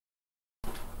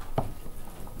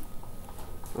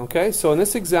Okay, so in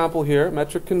this example here,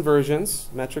 metric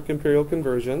imperial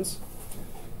conversions,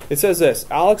 it says this: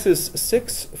 Alex is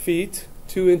 6 feet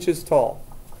 2 inches tall.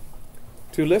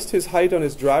 To list his height on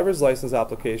his driver's license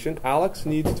application, Alex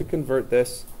needs to convert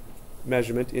this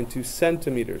measurement into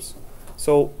centimeters.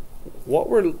 So what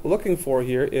we're looking for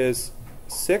here is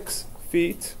 6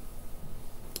 feet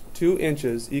 2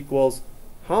 inches equals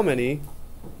how many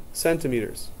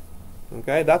centimeters?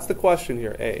 Okay, that's the question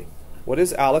here, A. What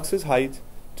is Alex's height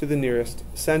to the nearest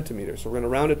centimeter? So we're going to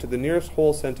round it to the nearest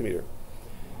whole centimeter.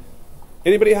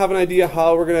 Anybody have an idea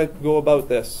how we're going to go about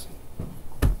this?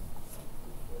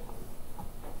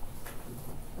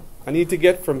 I need to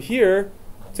get from here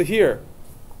to here.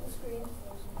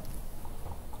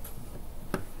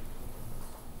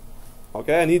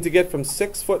 Okay, I need to get from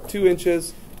 6 foot 2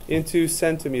 inches into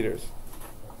centimeters.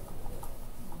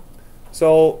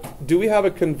 So, do we have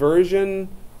a conversion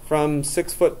from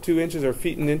 6 foot 2 inches or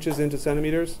feet and inches into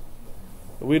centimeters?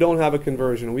 We don't have a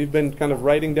conversion. We've been kind of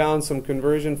writing down some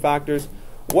conversion factors.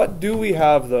 What do we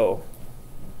have though?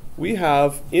 We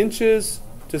have inches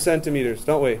to centimeters,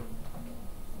 don't we?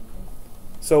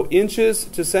 So inches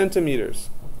to centimeters,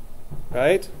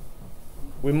 right?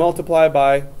 We multiply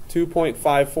by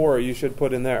 2.54, you should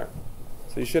put in there.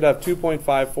 So you should have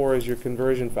 2.54 as your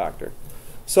conversion factor.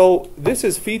 So this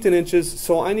is feet and inches,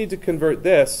 so I need to convert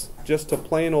this just to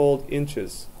plain old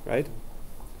inches, right?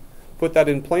 Put that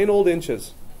in plain old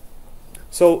inches.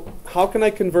 So how can I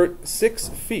convert 6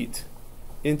 feet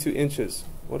into inches?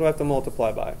 What do I have to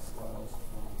multiply by?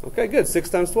 Okay, good, 6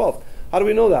 times 12. How do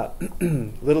we know that?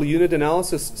 Little unit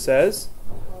analysis says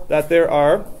that there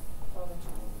are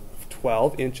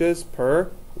 12 inches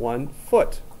per 1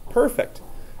 foot. Perfect.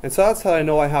 And so that's how I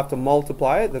know I have to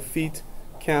multiply it. The feet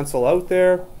cancel out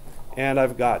there, and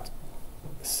I've got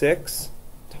 6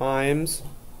 times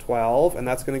 12, and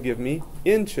that's going to give me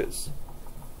inches.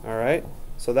 All right,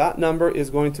 so that number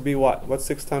is going to be what? What's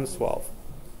 6 times 12?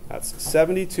 That's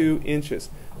 72 inches.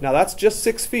 Now that's just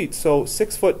 6 feet, so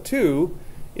 6 foot 2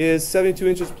 is 72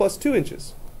 inches plus 2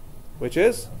 inches, which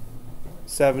is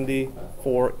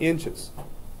 74 inches.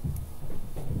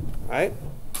 All right,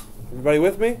 everybody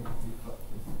with me?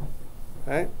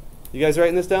 All right, you guys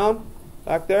writing this down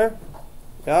back there?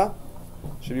 Yeah?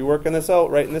 Should be working this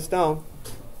out, writing this down.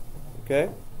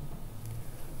 Okay?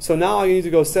 So now I need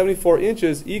to go 74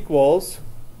 inches equals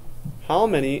how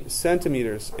many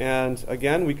centimeters? And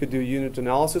again, we could do unit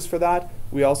analysis for that.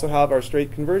 We also have our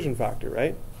straight conversion factor,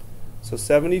 right? So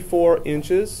 74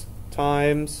 inches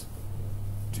times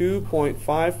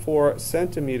 2.54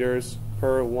 centimeters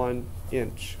per 1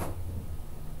 inch.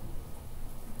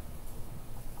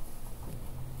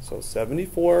 So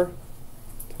 74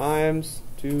 times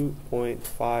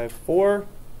 2.54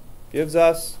 gives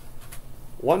us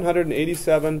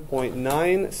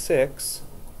 187.96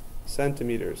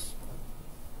 centimeters.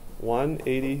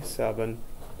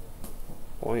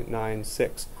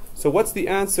 187.96. So what's the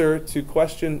answer to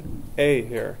question A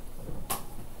here?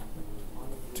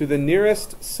 To the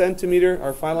nearest centimeter,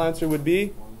 our final answer would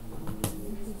be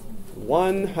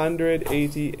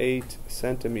 188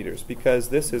 centimeters, because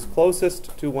this is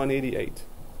closest to 188.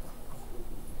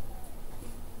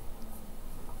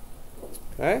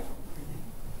 Okay?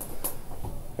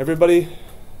 Everybody,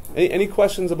 any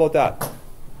questions about that?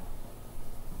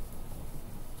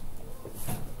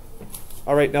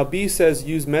 All right, now B says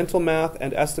use mental math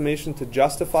and estimation to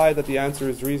justify that the answer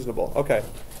is reasonable. Okay.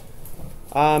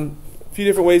 A few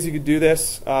different ways you could do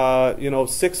this.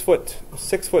 6 foot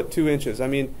 2 inches. I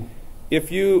mean,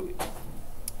 if you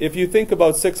think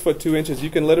about 6 foot 2 inches, you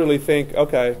can literally think,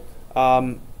 okay,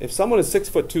 if someone is 6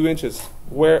 foot 2 inches,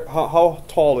 how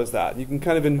tall is that? You can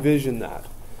kind of envision that.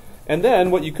 And then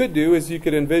what you could do is you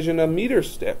could envision a meter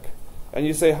stick, and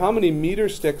you say how many meter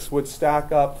sticks would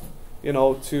stack up,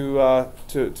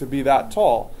 to be that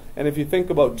tall. And if you think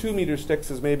about 2 meter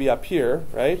sticks as maybe up here,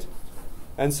 right?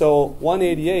 And so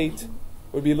 188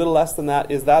 would be a little less than that.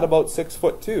 Is that about 6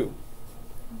 foot 2?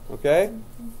 Okay,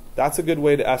 that's a good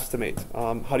way to estimate.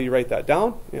 How do you write that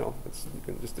down? You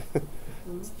can just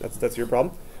that's your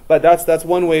problem. But that's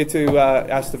one way to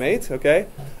estimate. Okay,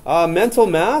 mental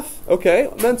math. Okay,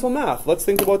 mental math. Let's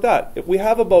think about that. If we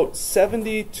have about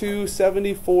 72,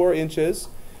 74 inches,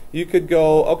 you could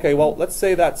go, okay, well, let's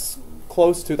say that's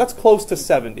close to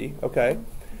 70. Okay,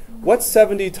 what's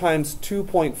 70 times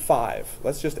 2.5?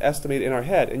 Let's just estimate in our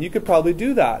head, and you could probably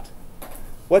do that.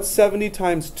 What's 70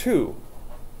 times 2?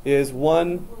 Is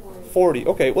 140.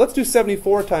 Okay, well, let's do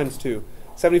 74 times 2.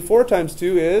 74 times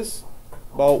 2 is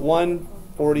about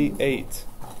 148.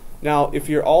 Now, if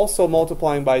you're also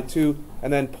multiplying by 2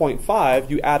 and then 0.5,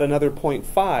 you add another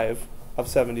 0.5 of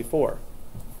 74.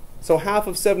 So half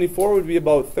of 74 would be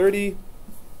about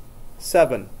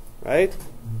 37, right?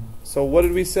 So what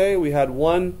did we say? We had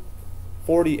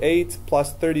 148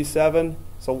 plus 37.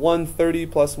 So 130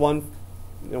 plus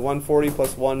 140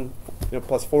 plus 1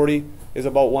 plus 40 is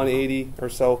about 180 or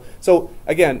so. So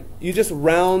again, you just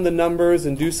round the numbers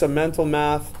and do some mental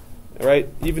math, right?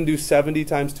 Even do 70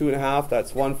 times 2.5.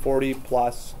 That's 140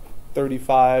 plus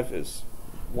 35 is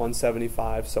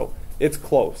 175. So it's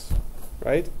close,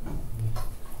 right?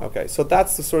 Okay, so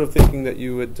that's the sort of thinking that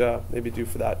you would maybe do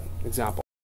for that example.